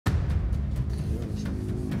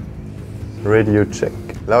Radio check.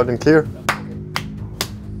 Loud and clear.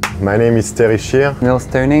 My name is Terry Shear. Niels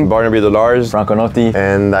Teuning. Barnaby Delars. Franco Notti.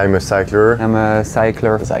 And I'm a cycler. I'm a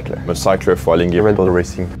cycler. I'm a cycler for Alinghi Red Bull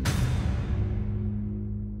Racing.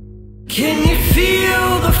 Can you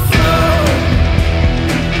feel the flow?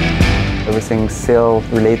 Everything sail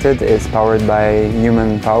related is powered by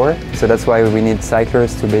human power. So that's why we need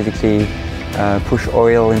cyclers to basically push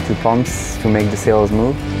oil into pumps to make the sails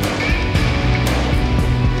move.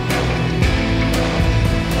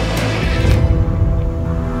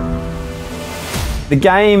 The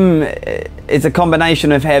game is a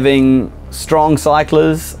combination of having strong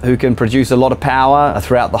cyclers who can produce a lot of power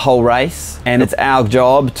throughout the whole race, and it's our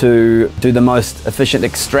job to do the most efficient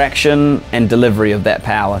extraction and delivery of that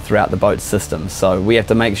power throughout the boat system. So we have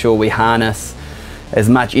to make sure we harness as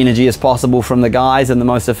much energy as possible from the guys in the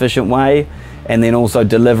most efficient way, and then also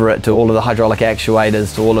deliver it to all of the hydraulic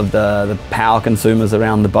actuators, to all of the power consumers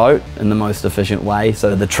around the boat in the most efficient way.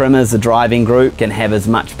 So the trimmers, the driving group, can have as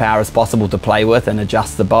much power as possible to play with and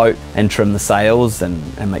adjust the boat and trim the sails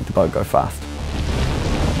and make the boat go fast.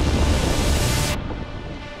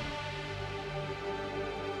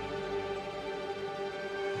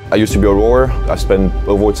 I used to be a rower. I spent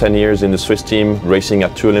over 10 years in the Swiss team, racing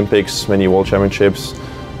at 2 Olympics, many World Championships,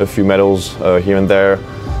 a few medals here and there.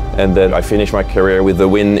 And then I finished my career with the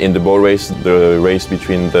win in the boat race, the race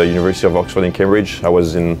between the University of Oxford and Cambridge. I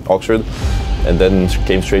was in Oxford and then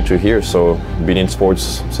came straight to here. So been in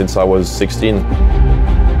sports since I was 16.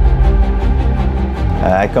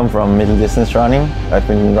 I come from middle distance running. I've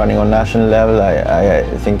been running on national level. I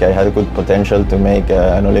think I had a good potential to make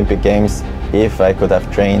an Olympic Games if I could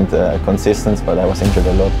have trained consistent, but I was injured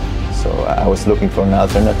a lot. So I was looking for an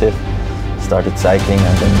alternative. Started cycling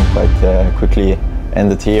and then quite quickly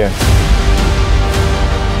ended here.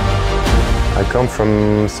 I come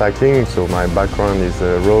from cycling, so my background is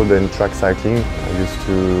road and track cycling. I used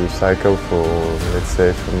to cycle for, let's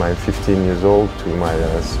say, from my 15 years old to my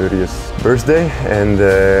 30th birthday, and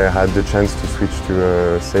had the chance to switch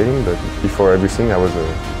to sailing. But before everything, I was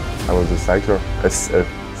a cycler, a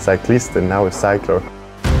cyclist, and now a cycler.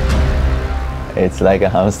 It's like a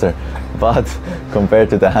hamster, but compared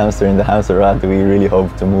to the hamster in the hamster rad, we really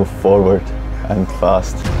hope to move forward and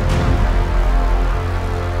fast.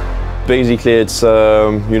 Basically, it's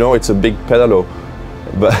it's a big pedalo,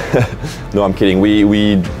 but no, I'm kidding.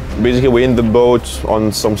 We basically we're in the boat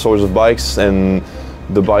on some sorts of bikes, and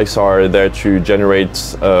the bikes are there to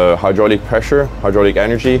generate hydraulic pressure, hydraulic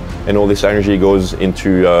energy, and all this energy goes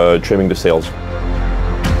into trimming the sails.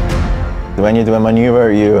 When you do a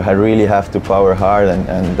maneuver, you really have to power hard,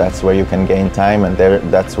 and that's where you can gain time, and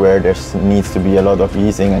that's where there needs to be a lot of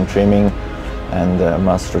easing and trimming and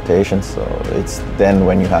mass rotation, so it's then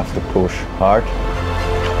when you have to push hard.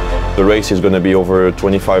 The race is going to be over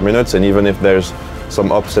 25 minutes, and even if there's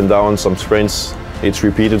some ups and downs, some sprints, it's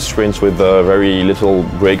repeated sprints with very little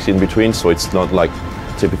breaks in between, so it's not like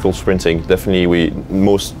typical sprinting. Definitely,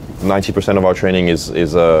 90% of our training is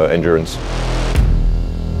endurance.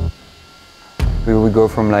 We would go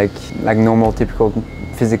from like normal, typical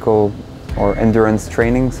physical or endurance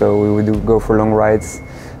training, so we would go for long rides,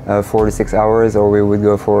 4 to 6 hours, or we would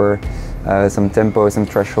go for some tempo, some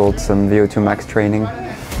threshold, some VO2 max training,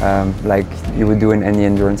 like you would do in any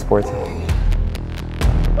endurance sport. Is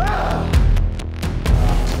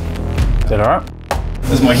that alright?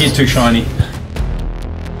 Is my head too shiny?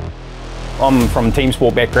 I'm from team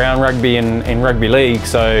sport background, rugby and rugby league,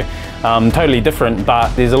 so totally different, but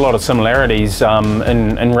there's a lot of similarities.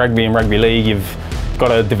 In rugby and rugby league, you've got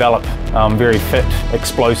to develop very fit,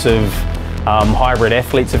 explosive, hybrid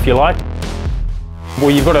athletes, if you like. Well,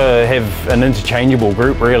 you've got to have an interchangeable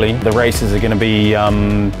group, really. The races are going to be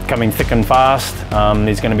coming thick and fast.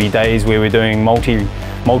 There's going to be days where we're doing multi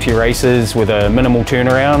races with a minimal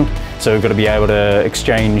turnaround. So we've got to be able to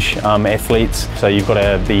exchange athletes. So you've got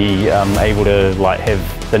to be able to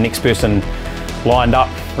have the next person lined up,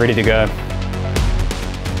 ready to go.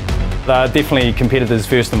 They're definitely competitors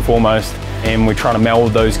first and foremost, and we're trying to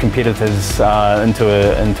meld those competitors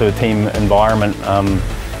into a team environment.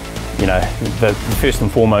 First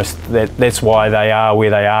and foremost, that's why they are where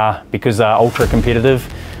they are, because they're ultra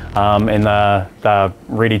competitive, and they're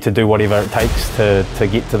ready to do whatever it takes to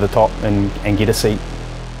get to the top and get a seat.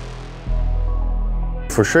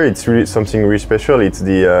 For sure, it's really something really special. It's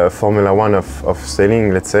the Formula One of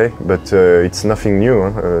sailing, let's say, but it's nothing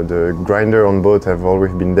new. The grinder on boat have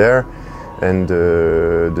always been there, and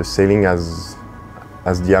the sailing as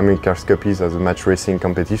the America's Cup is, as a match racing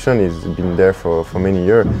competition, has been there for many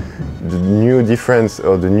years. The new difference,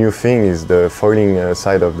 or the new thing, is the foiling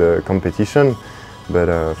side of the competition.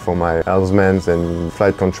 But for my helmsmen and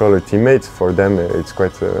flight controller teammates, for them it's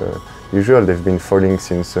quite usual. They've been foiling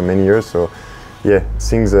since many years, so yeah,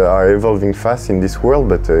 things are evolving fast in this world,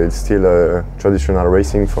 but it's still traditional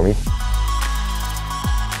racing for me.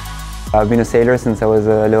 I've been a sailor since I was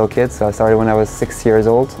a little kid, so I started when I was 6 years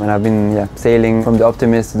old, and I've been sailing from the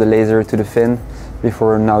Optimist to the Laser to the Fin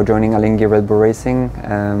before now joining Alinghi Red Bull Racing,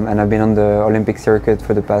 and I've been on the Olympic circuit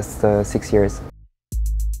for the past 6 years.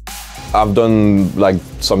 I've done like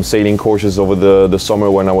some sailing courses over the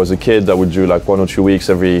summer when I was a kid. I would do like 1 or 2 weeks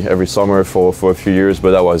every summer for a few years,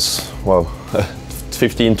 but that was, well,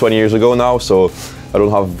 15, 20 years ago now, so I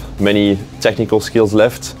don't have many technical skills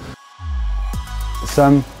left.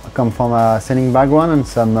 Some come from a sailing background and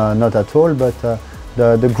some not at all, but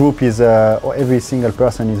the group is, every single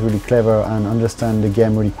person is really clever and understand the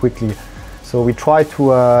game really quickly. So we try to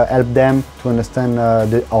help them to understand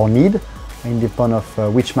our need, independent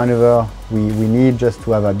of which maneuver we need, just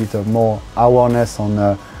to have a bit of more awareness on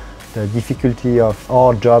the difficulty of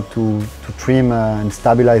our job to trim and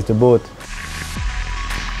stabilize the boat.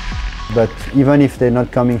 But even if they're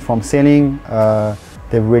not coming from sailing,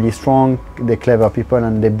 they're really strong, they're clever people,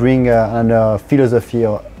 and they bring a philosophy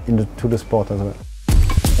to the sport as well.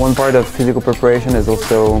 One part of physical preparation is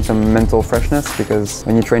also some mental freshness, because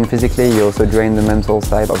when you train physically, you also drain the mental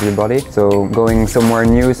side of your body. So going somewhere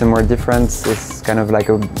new, somewhere different is kind of like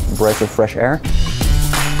a breath of fresh air.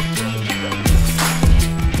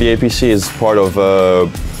 The APC is part of a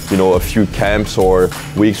few camps or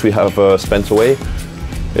weeks we have spent away.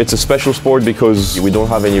 It's a special sport because we don't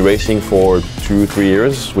have any racing for 2-3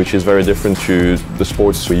 years, which is very different to the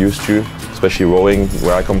sports we're used to, especially rowing,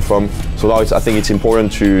 where I come from. So now I think it's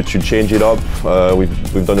important to change it up.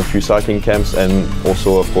 We've done a few cycling camps and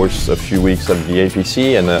also, of course, a few weeks at the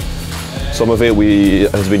APC, and some of it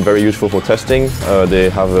has been very useful for testing. They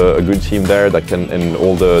have a good team there that can, and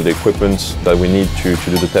all the equipment that we need to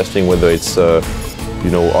do the testing, whether it's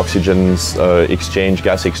oxygen exchange,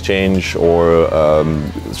 gas exchange, or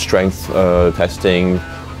strength testing,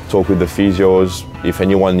 talk with the physios. If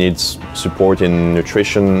anyone needs support in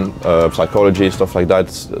nutrition, psychology, stuff like that,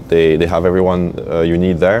 they have everyone you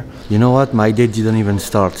need there. You know what, my day didn't even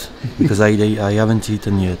start because I haven't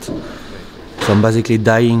eaten yet. So I'm basically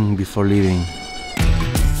dying before leaving.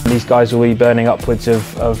 These guys will be burning upwards of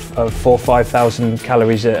 4,000 or 5,000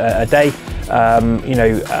 calories a day.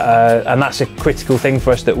 And that's a critical thing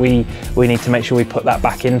for us, that we need to make sure we put that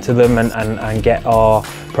back into them and get our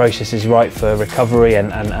processes right for recovery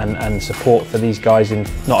and support for these guys, in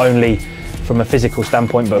not only from a physical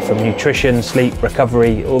standpoint but from nutrition, sleep,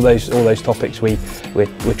 recovery, all those topics we're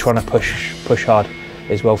trying to push hard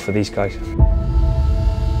as well for these guys.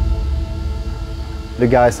 The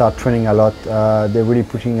guys are training a lot. They're really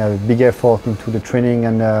putting a big effort into the training,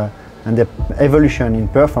 and the evolution in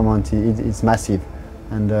performance is massive,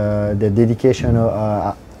 and the dedication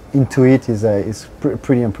into it is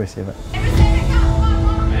pretty impressive.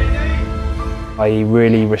 I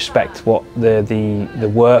really respect what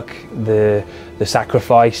the work, the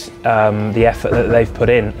sacrifice, the effort that they've put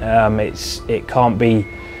in. It can't be,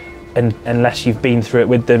 unless you've been through it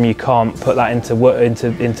with them, you can't put that into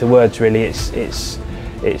words. Really,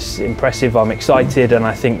 it's impressive. I'm excited, and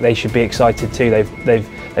I think they should be excited too.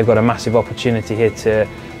 They've got a massive opportunity here to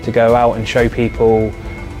go out and show people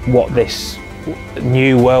what this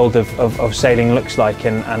new world of sailing looks like,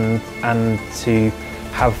 and to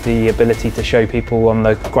have the ability to show people on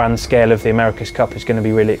the grand scale of the America's Cup is going to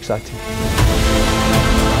be really exciting.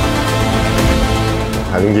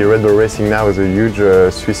 Alinghi Red Bull Racing now is a huge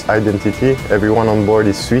Swiss identity. Everyone on board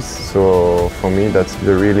is Swiss, so for me that's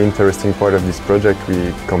the really interesting part of this project.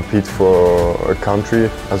 We compete for a country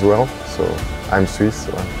as well, so I'm Swiss,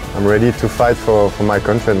 so I'm ready to fight for my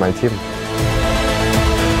country and my team.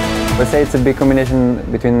 Let's say it's a big combination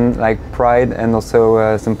between like pride and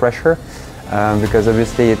also some pressure, because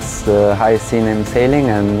obviously it's the highest scene in sailing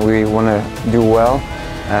and we want to do well,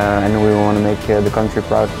 and we want to make the country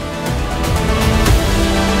proud.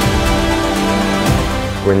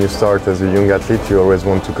 When you start as a young athlete, you always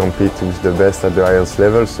want to compete with the best at the highest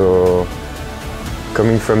level, so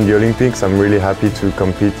coming from the Olympics, I'm really happy to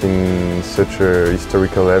compete in such a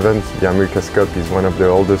historical event. The America's Cup is one of the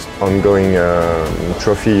oldest ongoing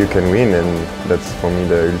trophy you can win, and that's for me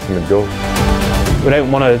the ultimate goal. We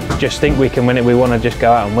don't want to just think we can win it, we want to just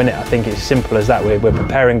go out and win it. I think it's as simple as that. We're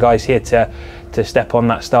preparing guys here to step on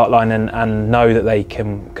that start line and know that they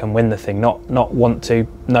can win the thing, not want to,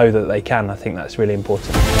 know that they can. I think that's really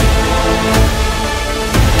important.